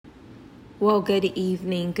Well, good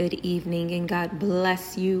evening, and God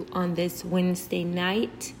bless you on this Wednesday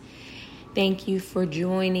night. Thank you for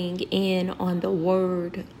joining in on the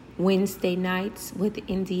Word Wednesday nights with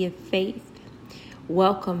India Faith.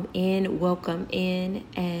 Welcome in,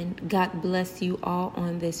 and God bless you all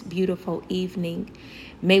on this beautiful evening.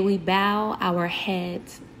 May we bow our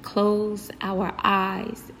heads, close our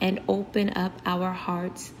eyes, and open up our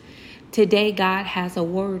hearts. Today, God has a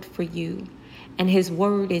word for you, and His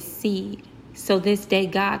word is seed. So this day,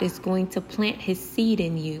 God is going to plant His seed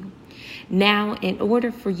in you. Now, in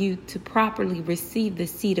order for you to properly receive the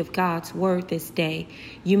seed of God's word this day,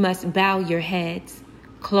 you must bow your heads,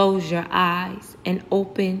 close your eyes, and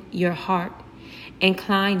open your heart.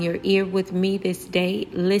 Incline your ear with me this day.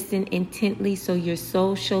 Listen intently so your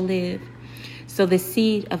soul shall live. So the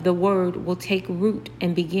seed of the word will take root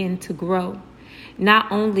and begin to grow.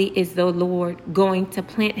 Not only is the Lord going to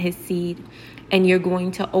plant His seed, and you're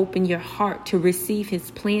going to open your heart to receive His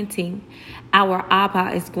planting, our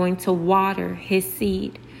Abba is going to water His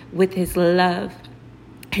seed with His love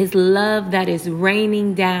that is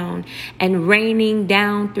raining down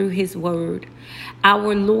through His word.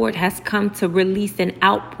 Our Lord has come to release an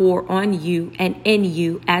outpour on you and in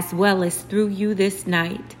you, as well as through you this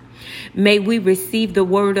night. May we receive the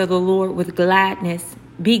word of the Lord with gladness.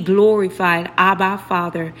 Be glorified, Abba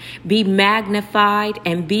Father. Be magnified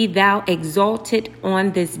and be thou exalted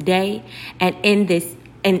on this day and in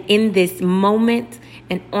this moment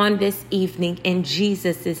and on this evening, in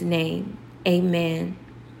Jesus' name. Amen.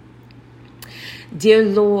 Dear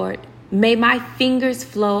Lord, may my fingers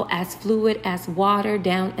flow as fluid as water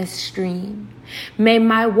down a stream. May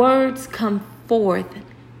my words come forth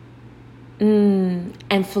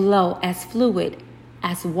and flow as fluid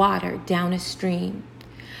as water down a stream.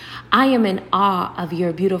 I am in awe of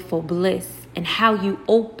your beautiful bliss and how you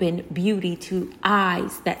open beauty to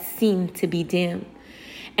eyes that seem to be dim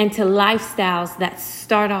and to lifestyles that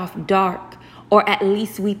start off dark, or at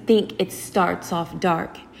least we think it starts off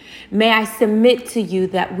dark. May I submit to you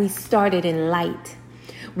that we started in light.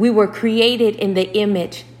 We were created in the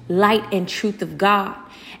image, light, and truth of God.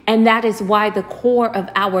 And that is why the core of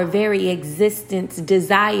our very existence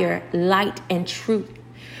desire light and truth.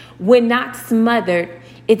 When not smothered,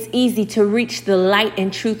 it's easy to reach the light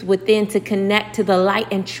and truth within, to connect to the light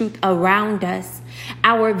and truth around us.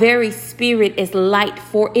 Our very spirit is light,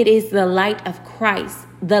 for it is the light of Christ,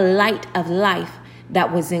 the light of life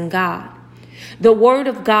that was in God. The word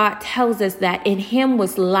of God tells us that in Him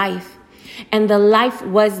was life, and the life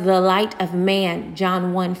was the light of man,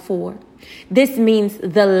 John 1:4. This means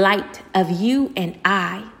the light of you and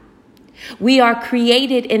I. We are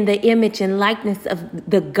created in the image and likeness of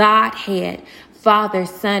the Godhead, Father,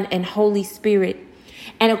 Son, and Holy Spirit.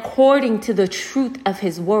 And according to the truth of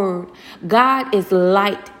His word, God is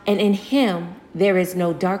light, and in Him there is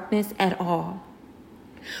no darkness at all.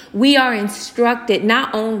 We are instructed.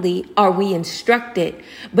 Not only are we instructed,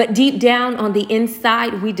 but deep down on the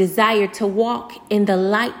inside, we desire to walk in the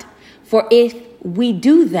light. For if we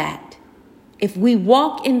do that, if we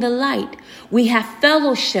walk in the light, we have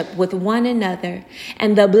fellowship with one another,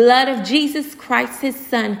 and the blood of Jesus Christ, His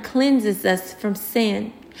Son, cleanses us from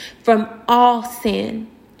sin, from all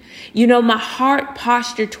sin. You know, my heart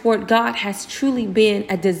posture toward God has truly been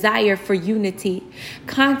a desire for unity,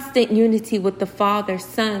 constant unity with the Father,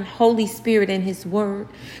 Son, Holy Spirit, and His Word.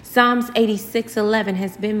 Psalms 86:11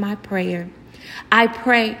 has been my prayer. I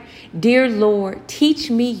pray, dear Lord,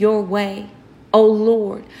 teach me your way. O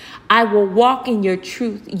Lord, I will walk in your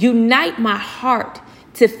truth. Unite my heart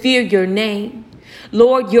to fear your name.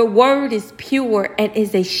 Lord, your word is pure and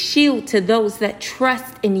is a shield to those that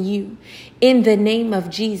trust in you. In the name of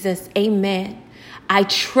Jesus, amen. I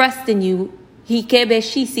trust in you. I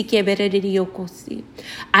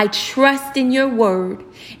trust in your word.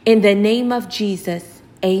 In the name of Jesus,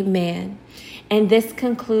 amen. And this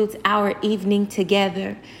concludes our evening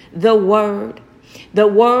together. The word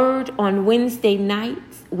on Wednesday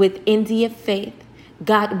nights with India Faith.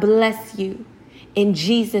 God bless you. In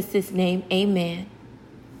Jesus' name, amen.